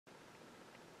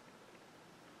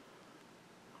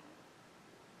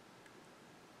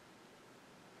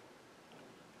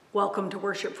Welcome to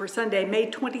worship for Sunday,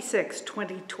 May 26,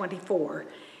 2024.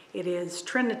 It is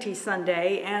Trinity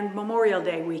Sunday and Memorial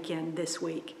Day weekend this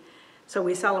week, so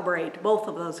we celebrate both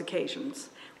of those occasions.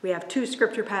 We have two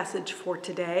scripture passages for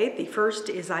today. The first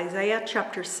is Isaiah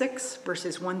chapter 6,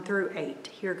 verses 1 through 8.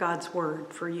 Hear God's word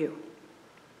for you.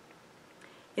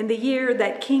 In the year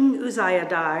that King Uzziah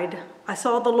died, I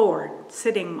saw the Lord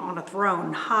sitting on a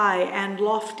throne high and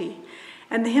lofty,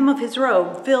 and the hem of his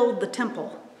robe filled the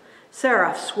temple.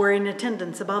 Seraphs were in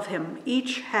attendance above him.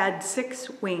 Each had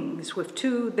 6 wings. With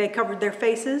 2 they covered their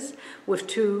faces, with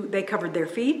 2 they covered their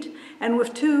feet, and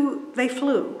with 2 they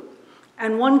flew.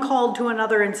 And one called to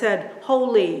another and said,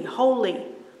 "Holy,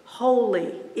 holy,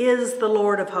 holy is the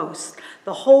Lord of hosts.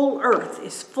 The whole earth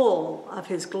is full of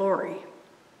his glory."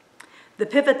 The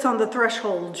pivots on the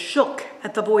threshold shook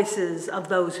at the voices of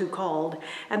those who called,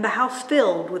 and the house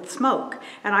filled with smoke.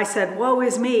 And I said, "Woe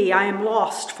is me, I am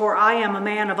lost, for I am a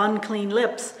man of unclean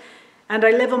lips, and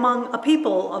I live among a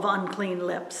people of unclean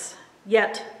lips.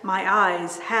 Yet my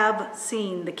eyes have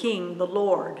seen the King, the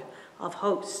Lord of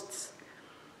hosts."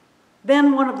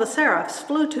 Then one of the seraphs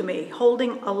flew to me,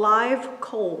 holding a live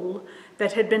coal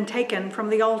that had been taken from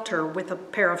the altar with a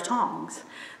pair of tongs.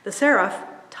 The seraph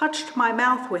touched my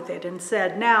mouth with it and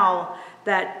said, "Now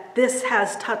that this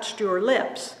has touched your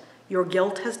lips, your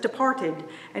guilt has departed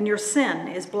and your sin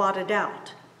is blotted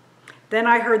out." Then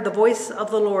I heard the voice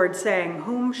of the Lord saying,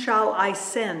 "Whom shall I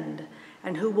send,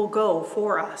 and who will go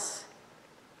for us?"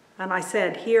 And I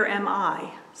said, "Here am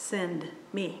I, send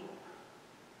me."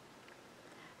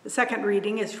 The second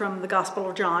reading is from the Gospel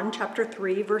of John, chapter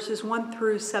 3, verses 1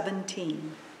 through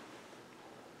 17.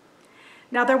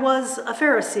 Now there was a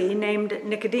Pharisee named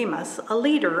Nicodemus, a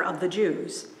leader of the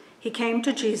Jews. He came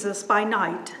to Jesus by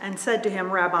night and said to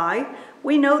him, "Rabbi,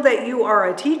 we know that you are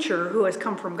a teacher who has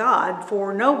come from God,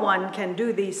 for no one can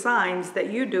do these signs that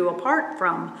you do apart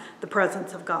from the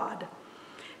presence of God."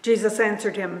 Jesus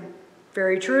answered him,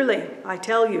 "Very truly, I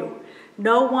tell you,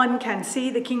 no one can see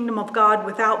the kingdom of God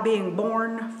without being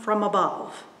born from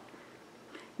above."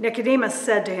 Nicodemus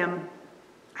said to him,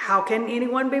 "How can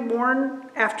anyone be born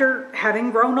after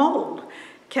having grown old?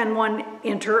 Can one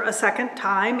enter a second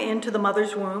time into the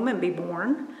mother's womb and be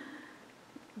born?"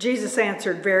 Jesus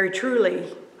answered, "Very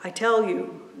truly, I tell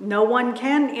you, no one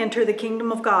can enter the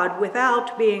kingdom of God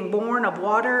without being born of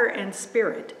water and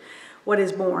spirit. What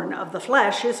is born of the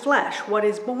flesh is flesh. What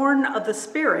is born of the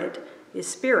spirit is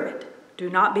spirit.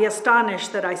 Do not be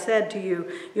astonished that I said to you,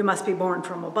 you must be born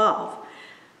from above.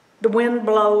 The wind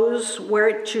blows where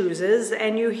it chooses,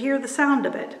 and you hear the sound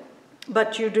of it,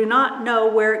 but you do not know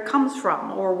where it comes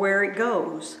from or where it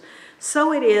goes.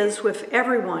 So it is with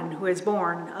everyone who is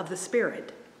born of the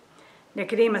Spirit."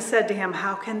 Nicodemus said to him,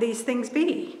 "How can these things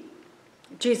be?"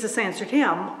 Jesus answered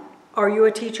him, "Are you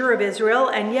a teacher of Israel,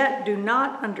 and yet do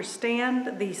not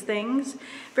understand these things?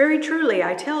 Very truly,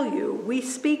 I tell you, we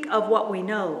speak of what we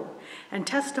know and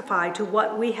testify to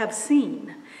what we have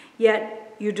seen, yet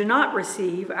you do not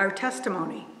receive our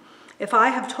testimony. If I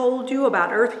have told you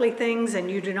about earthly things and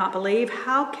you do not believe,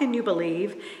 how can you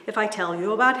believe if I tell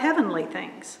you about heavenly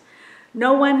things?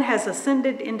 No one has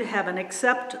ascended into heaven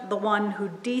except the one who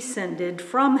descended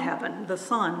from heaven, the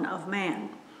Son of Man.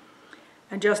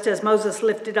 And just as Moses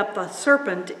lifted up the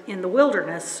serpent in the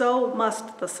wilderness, so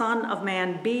must the Son of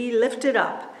Man be lifted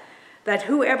up, that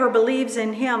whoever believes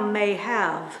in him may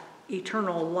have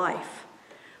eternal life.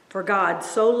 For God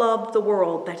so loved the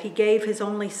world that he gave his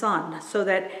only Son, so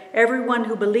that everyone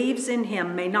who believes in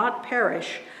him may not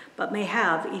perish, but may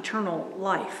have eternal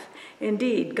life.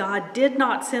 Indeed, God did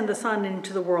not send the Son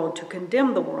into the world to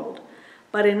condemn the world,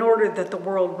 but in order that the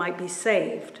world might be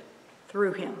saved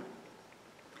through him."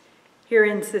 Here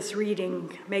ends this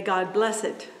reading. May God bless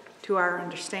it to our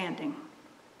understanding.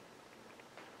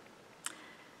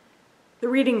 The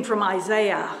reading from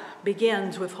Isaiah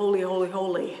begins with "Holy, holy,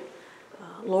 holy,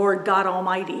 Lord God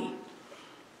Almighty."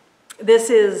 This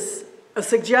is a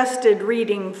suggested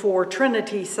reading for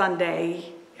Trinity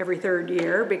Sunday every third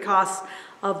year because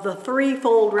of the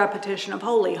threefold repetition of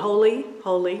holy, holy,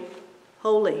 holy,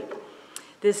 holy.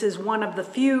 This is one of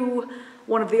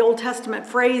the Old Testament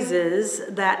phrases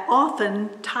that often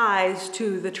ties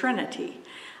to the Trinity.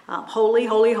 Holy,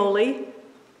 holy, holy,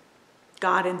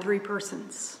 God in 3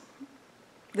 persons.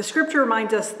 The scripture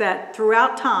reminds us that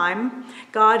throughout time,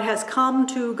 God has come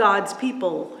to God's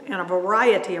people in a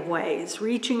variety of ways,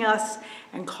 reaching us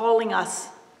and calling us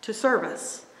to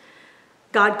service.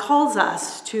 God calls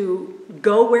us to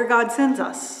go where God sends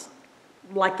us,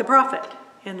 like the prophet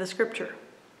in the scripture.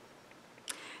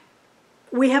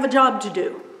 We have a job to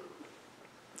do.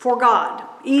 for God,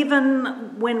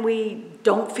 even when we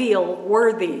don't feel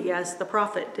worthy, as the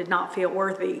prophet did not feel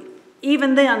worthy.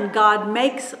 Even then, God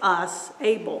makes us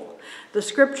able. The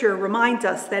scripture reminds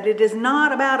us that it is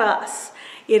not about us.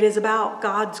 It is about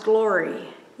God's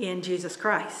glory in Jesus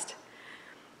Christ.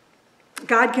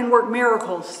 God can work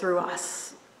miracles through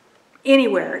us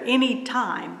anywhere,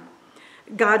 anytime.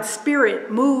 God's Spirit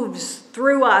moves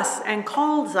through us and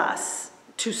calls us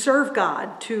to serve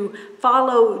God, to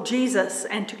follow Jesus,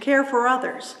 and to care for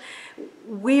others.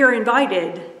 We are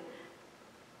invited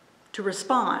to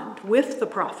respond with the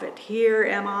prophet, "Here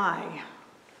am I,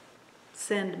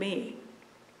 send me."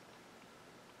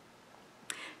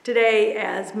 Today,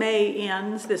 as May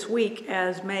ends, this week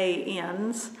as May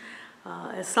ends,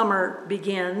 as summer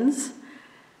begins,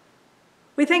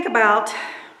 we think about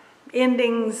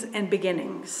endings and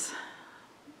beginnings.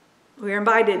 We are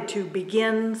invited to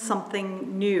begin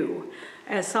something new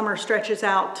as summer stretches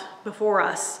out before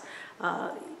us.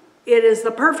 It is the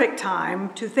perfect time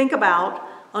to think about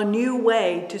a new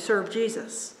way to serve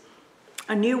Jesus,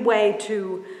 a new way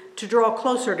to draw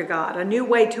closer to God, a new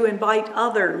way to invite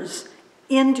others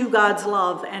into God's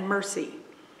love and mercy.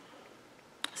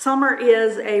 Summer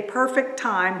is a perfect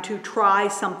time to try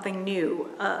something new,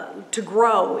 to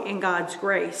grow in God's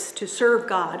grace, to serve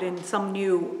God in some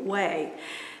new way.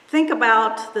 Think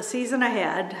about the season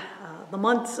ahead, the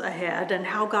months ahead, and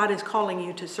how God is calling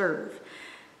you to serve.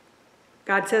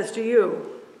 God says to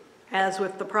you, as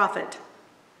with the prophet,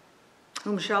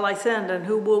 "Whom shall I send, and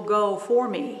who will go for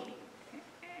me?"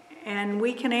 And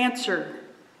we can answer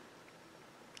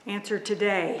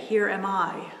today, "Here am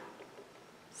I,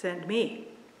 send me."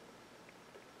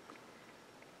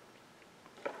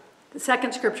 The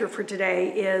second scripture for today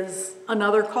is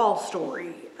another call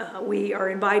story. We are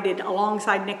invited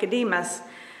alongside Nicodemus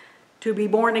to be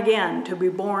born again, to be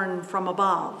born from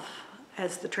above,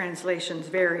 as the translations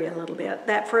vary a little bit.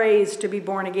 That phrase, "to be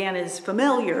born again," is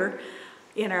familiar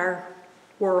in our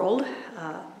world,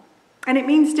 and it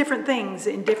means different things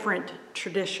in different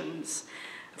traditions.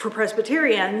 For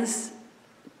Presbyterians,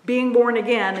 being born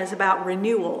again is about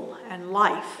renewal and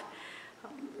life.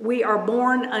 We are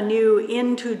born anew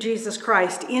into Jesus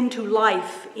Christ, into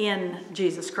life in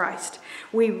Jesus Christ.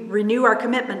 We renew our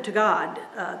commitment to God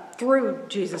through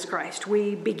Jesus Christ.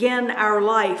 We begin our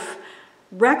life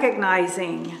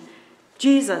recognizing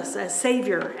Jesus as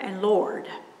Savior and Lord.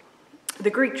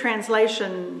 The Greek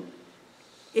translation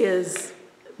is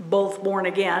both born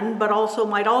again, but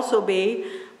might also be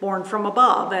born from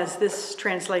above, as this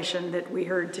translation that we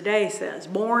heard today says.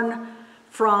 Born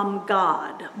from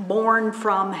God, born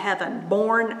from heaven,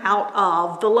 born out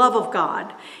of the love of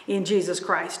God in Jesus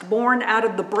Christ, born out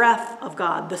of the breath of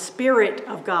God, the Spirit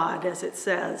of God, as it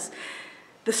says,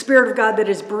 the Spirit of God that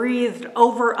is breathed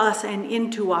over us and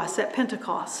into us at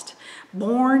Pentecost,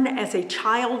 born as a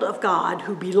child of God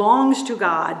who belongs to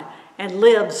God and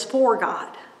lives for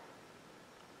God,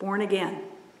 born again.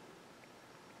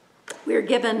 We are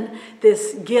given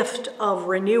this gift of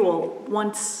renewal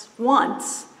once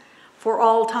for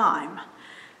all time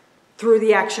through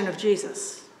the action of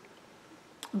Jesus.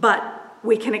 But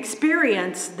we can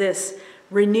experience this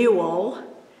renewal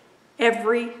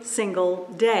every single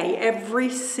day, every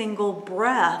single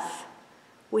breath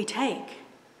we take.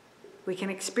 We can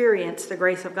experience the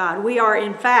grace of God. We are,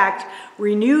 in fact,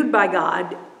 renewed by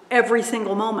God every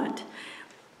single moment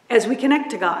as we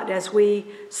connect to God, as we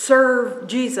serve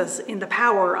Jesus in the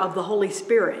power of the Holy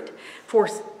Spirit.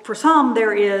 For some,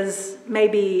 there is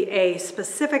maybe a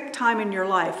specific time in your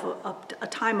life, a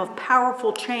time of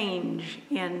powerful change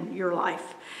in your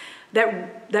life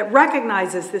that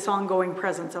recognizes this ongoing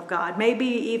presence of God. Maybe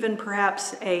even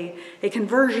perhaps a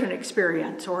conversion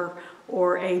experience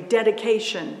or a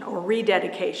dedication or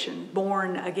rededication,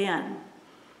 born again.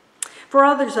 For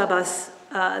others of us,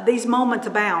 these moments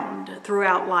abound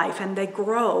throughout life, and they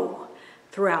grow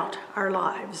throughout our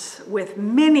lives with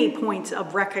many points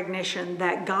of recognition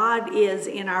that God is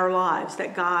in our lives,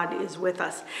 that God is with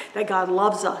us, that God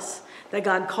loves us, that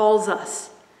God calls us,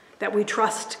 that we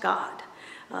trust God.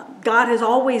 God has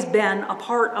always been a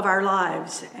part of our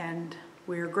lives, and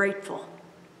we're grateful.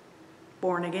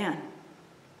 Born again.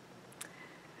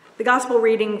 The gospel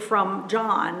reading from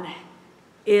John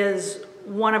is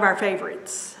one of our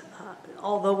favorites.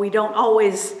 Although we don't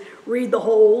always read the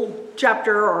whole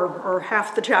chapter or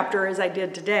half the chapter as I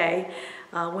did today,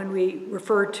 when we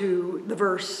refer to the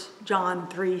verse John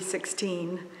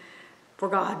 3:16, "For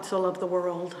God so loved the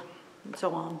world," and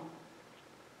so on.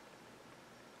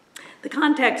 The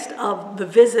context of the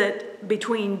visit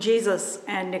between Jesus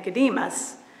and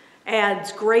Nicodemus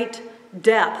adds great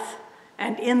depth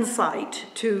and insight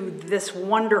to this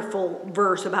wonderful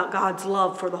verse about God's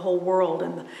love for the whole world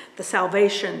and the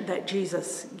salvation that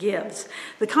Jesus gives.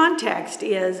 The context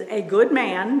is a good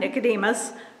man,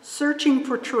 Nicodemus, searching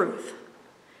for truth,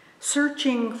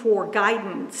 searching for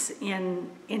guidance in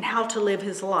how to live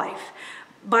his life.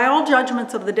 By all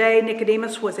judgments of the day,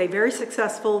 Nicodemus was a very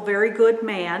successful, very good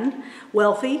man,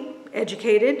 wealthy,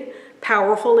 educated,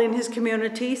 powerful in his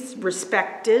community,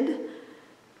 respected,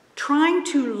 trying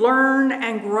to learn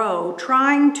and grow,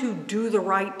 trying to do the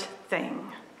right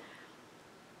thing.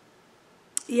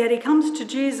 Yet he comes to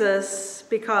Jesus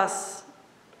because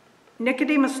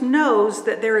Nicodemus knows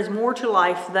that there is more to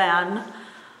life than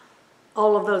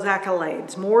all of those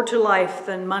accolades, more to life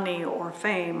than money or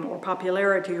fame or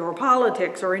popularity or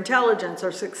politics or intelligence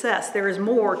or success. There is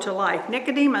more to life.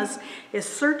 Nicodemus is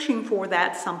searching for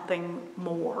that something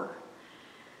more.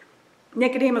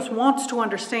 Nicodemus wants to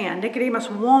understand. Nicodemus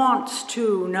wants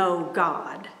to know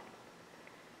God.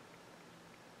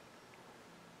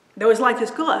 Though his life is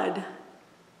good,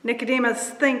 Nicodemus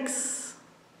thinks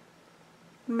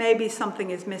maybe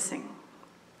something is missing.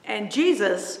 And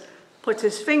Jesus puts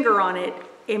his finger on it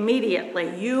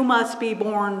immediately. You must be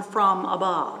born from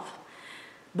above,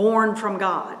 born from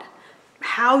God.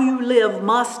 How you live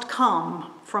must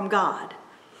come from God.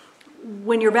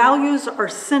 When your values are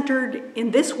centered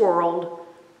in this world,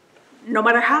 no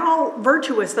matter how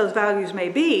virtuous those values may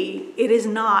be, it is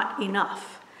not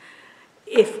enough.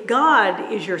 If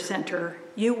God is your center,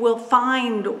 you will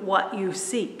find what you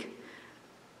seek.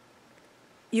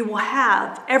 You will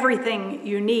have everything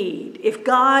you need. If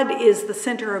God is the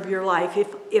center of your life,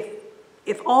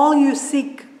 if all you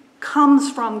seek comes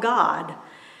from God,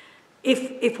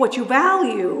 if what you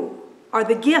value are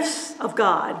the gifts of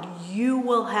God, you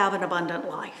will have an abundant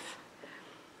life.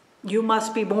 You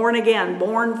must be born again,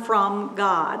 born from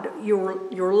God.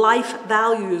 Your life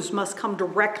values must come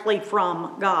directly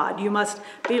from God. You must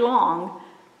belong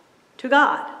to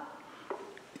God.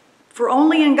 For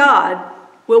only in God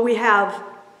will we have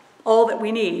all that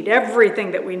we need,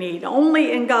 everything that we need.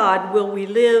 Only in God will we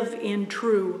live in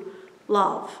true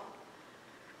love.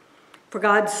 For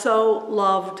God so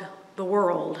loved the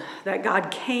world that God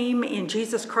came in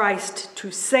Jesus Christ to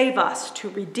save us, to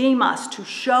redeem us, to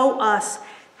show us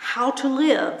how to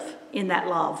live in that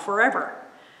love forever.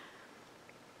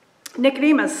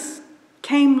 Nicodemus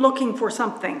came looking for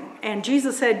something, and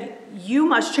Jesus said, you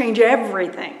must change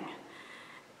everything.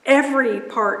 Every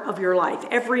part of your life,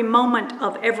 every moment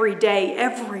of every day,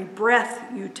 every breath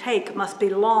you take must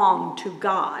belong to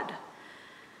God.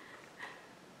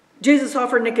 Jesus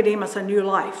offered Nicodemus a new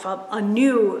life, a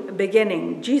new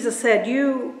beginning. Jesus said,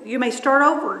 you may start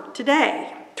over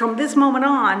today. From this moment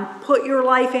on, put your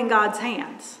life in God's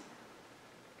hands.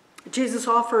 Jesus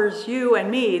offers you and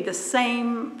me the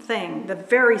same thing, the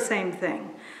very same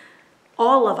thing.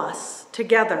 All of us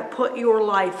together, put your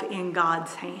life in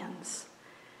God's hands.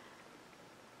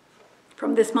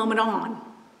 From this moment on,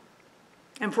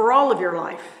 and for all of your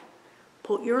life,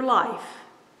 put your life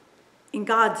in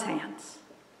God's hands.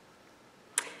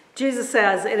 Jesus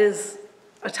says it is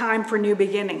a time for new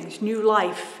beginnings, new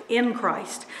life in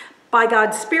Christ. By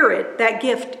God's Spirit, that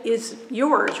gift is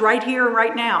yours right here and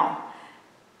right now,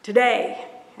 today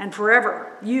and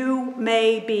forever. You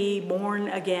may be born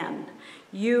again.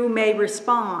 You may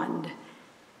respond,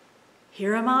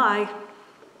 here am I,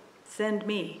 send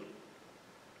me.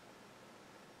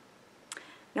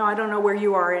 Now, I don't know where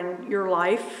you are in your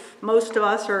life. Most of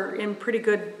us are in pretty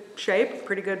good shape,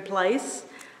 pretty good place.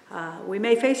 We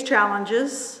may face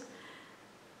challenges,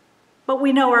 but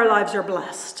we know our lives are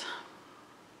blessed.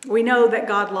 We know that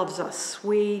God loves us.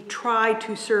 We try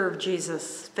to serve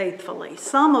Jesus faithfully.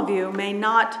 Some of you may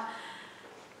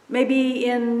be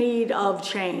in need of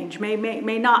change, may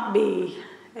not be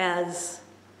as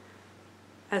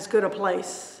good a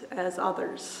place as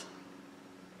others.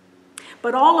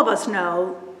 But all of us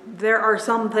know there are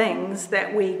some things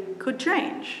that we could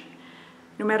change.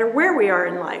 No matter where we are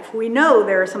in life, we know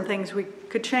there are some things we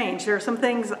could change. There are some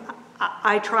things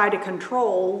I try to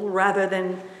control rather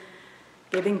than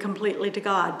giving completely to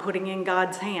God, putting in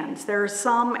God's hands. There are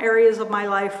some areas of my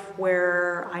life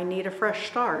where I need a fresh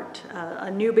start, a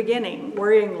new beginning,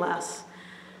 worrying less,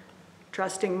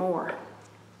 trusting more.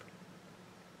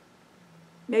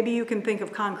 Maybe you can think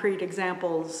of concrete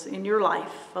examples in your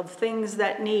life of things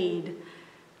that need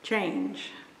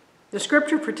change. The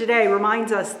scripture for today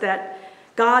reminds us that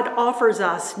God offers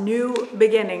us new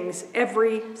beginnings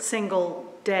every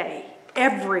single day.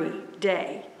 Every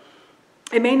day.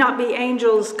 It may not be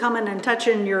angels coming and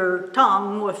touching your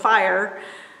tongue with fire,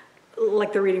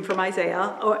 like the reading from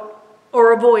Isaiah,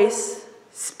 or a voice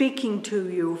speaking to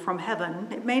you from heaven.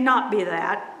 It may not be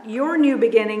that. Your new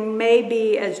beginning may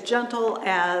be as gentle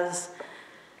as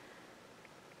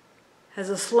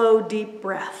a slow, deep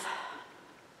breath.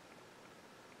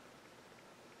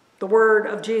 The word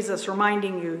of Jesus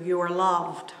reminding you, you are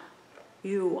loved.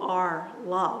 You are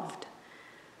loved.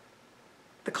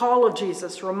 The call of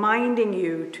Jesus reminding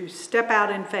you to step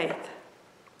out in faith.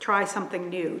 Try something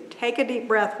new. Take a deep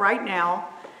breath right now.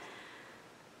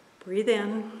 Breathe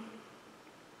in.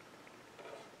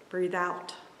 Breathe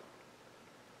out.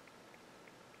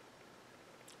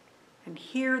 And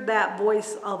hear that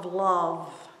voice of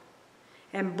love.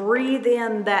 And breathe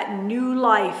in that new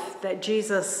life that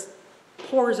Jesus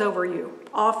pours over you,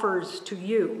 offers to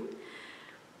you.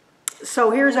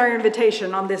 So here's our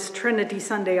invitation on this Trinity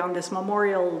Sunday, on this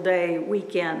Memorial Day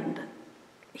weekend.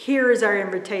 Here is our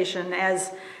invitation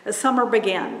as summer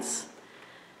begins.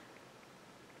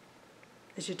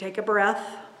 As you take a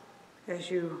breath, as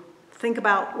you think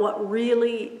about what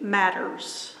really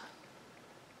matters,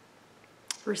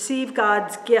 receive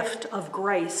God's gift of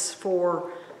grace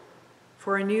for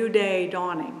a new day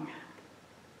dawning.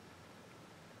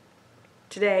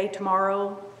 Today,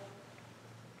 tomorrow,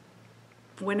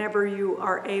 whenever you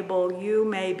are able, you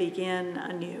may begin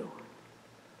anew.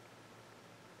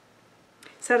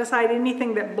 Set aside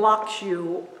anything that blocks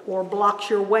you or blocks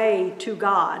your way to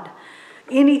God.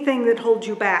 Anything that holds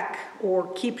you back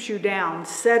or keeps you down,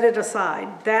 set it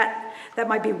aside. That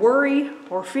might be worry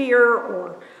or fear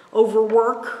or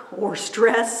overwork or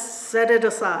stress. Set it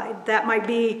aside. That might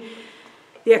be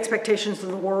the expectations of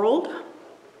the world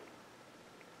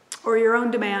or your own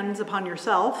demands upon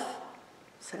yourself.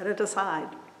 Set it aside.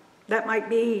 That might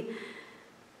be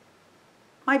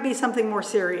something more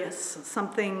serious,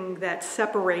 something that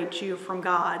separates you from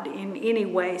God in any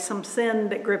way, some sin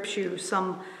that grips you,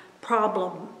 some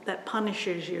problem that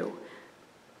punishes you.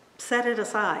 Set it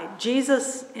aside.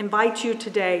 Jesus invites you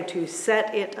today to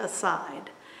set it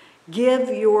aside. Give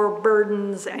your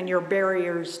burdens and your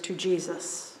barriers to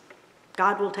Jesus.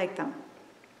 God will take them.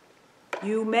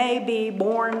 You may be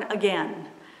born again,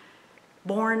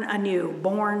 born anew,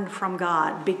 born from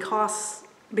God. Because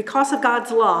of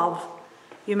God's love,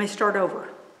 you may start over.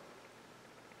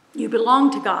 You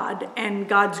belong to God, and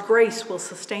God's grace will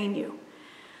sustain you.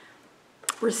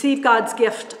 Receive God's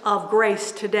gift of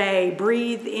grace today.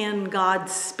 Breathe in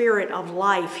God's spirit of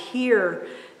life. Hear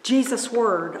Jesus'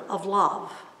 word of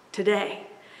love today.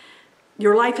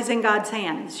 Your life is in God's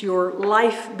hands. Your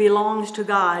life belongs to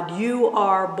God. You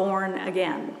are born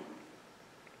again.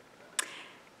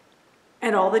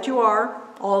 And all that you are,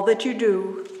 all that you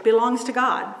do, belongs to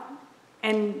God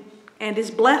and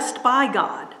is blessed by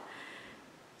God.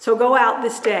 So go out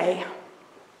this day.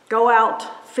 Go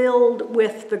out filled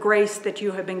with the grace that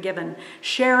you have been given,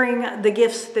 sharing the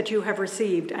gifts that you have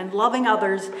received, and loving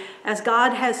others as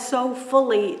God has so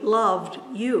fully loved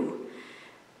you.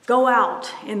 Go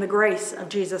out in the grace of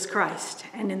Jesus Christ,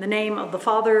 and in the name of the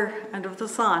Father, and of the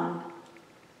Son,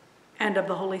 and of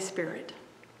the Holy Spirit.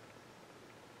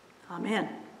 Amen.